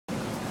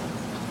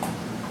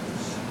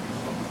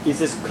Is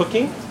this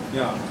cooking?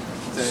 Yeah.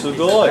 It's a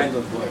Sugoi. kind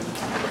of boil.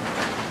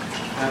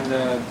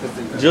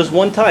 And Just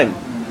one time.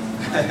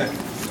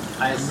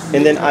 ice.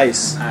 And then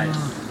ice. Ice.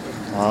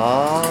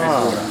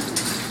 Ah.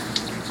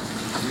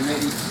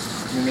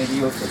 You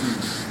may also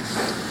eat.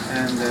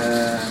 And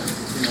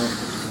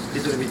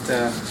little bit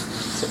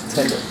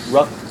Tender.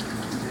 Rough.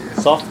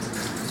 Soft.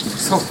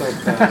 soft.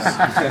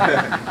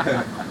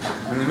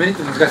 メリッ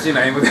ト難しい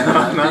な英語で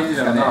はなんていう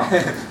のかな。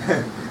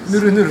ぬ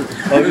るぬる。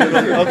Oh,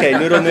 noodle. Okay,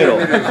 noodle noodle.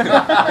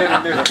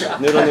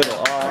 Noodle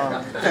noodle.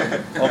 Ah.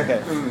 Okay.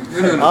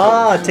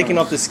 Ah, taking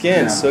off the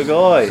skin.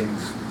 Sugoi.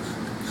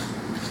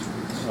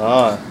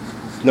 Ah.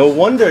 No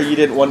wonder you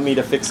didn't want me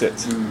to fix it.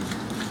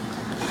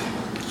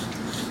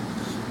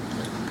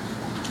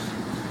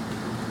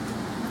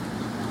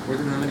 これ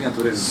でぬめりが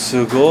取れる。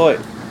すごい。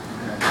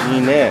い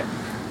いね。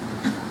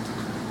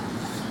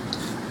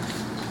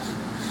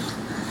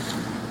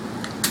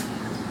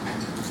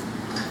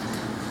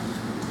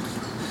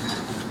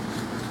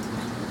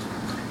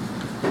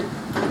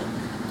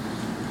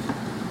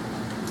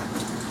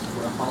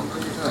半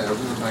分にしたら焼く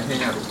の大変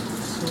やろ。そ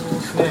う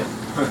ですね。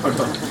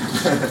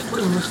こ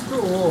れ蒸すと、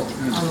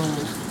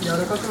柔ら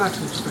かくなって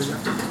ちょっ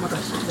とまた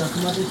焼く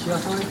まで冷や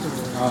さないと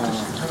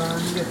足らな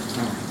いんで、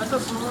あと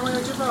はそのまま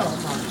焼けばい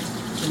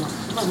けます。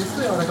蒸す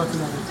と柔らかく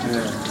なるってい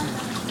う。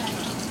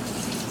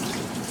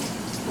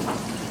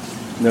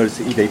Notice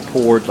they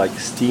poured like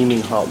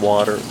steaming hot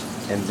water,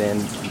 and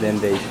then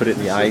they put it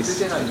in the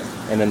ice,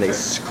 and then they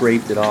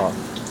scraped it off.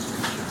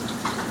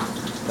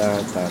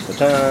 Da, da, da,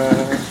 da.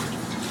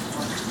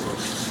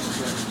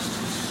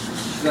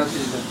 That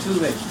is the two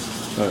ways.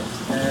 If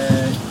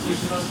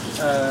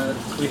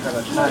we have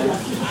a time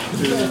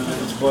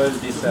to boil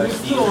this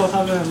eel,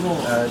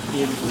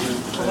 eel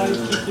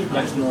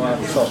much more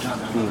soft.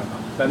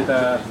 But if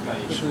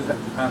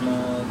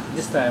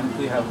this time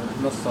we have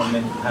not so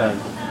many time,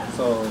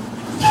 so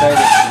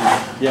directly.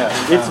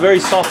 Yeah, it's very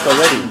soft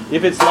already.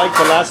 If it's like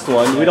the last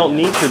one, we don't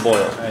need to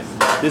boil.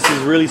 This is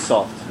really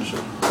soft.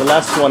 The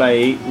last one I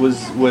ate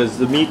was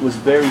the meat was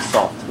very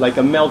soft, like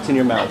a melt in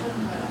your mouth.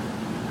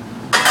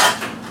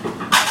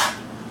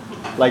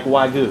 Like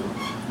wagyu.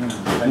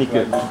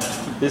 Niku.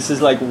 This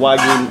is like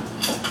wagyu.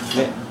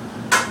 Yeah.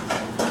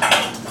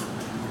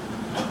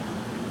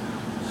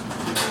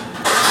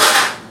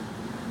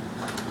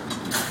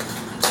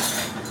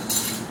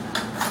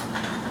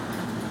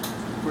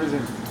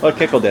 Oh,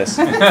 keko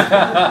desu.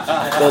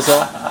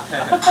 Dozo.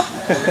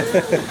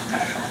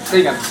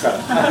 手がつくから。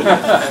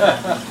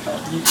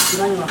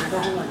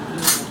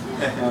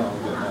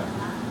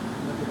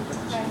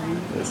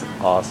That's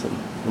awesome.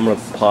 I'm gonna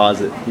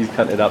pause it. He's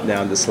cutting it up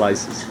now into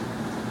slices.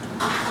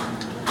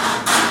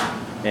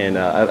 And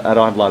I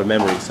don't have a lot of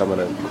memory, so I'm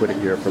gonna quit it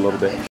here for a little bit.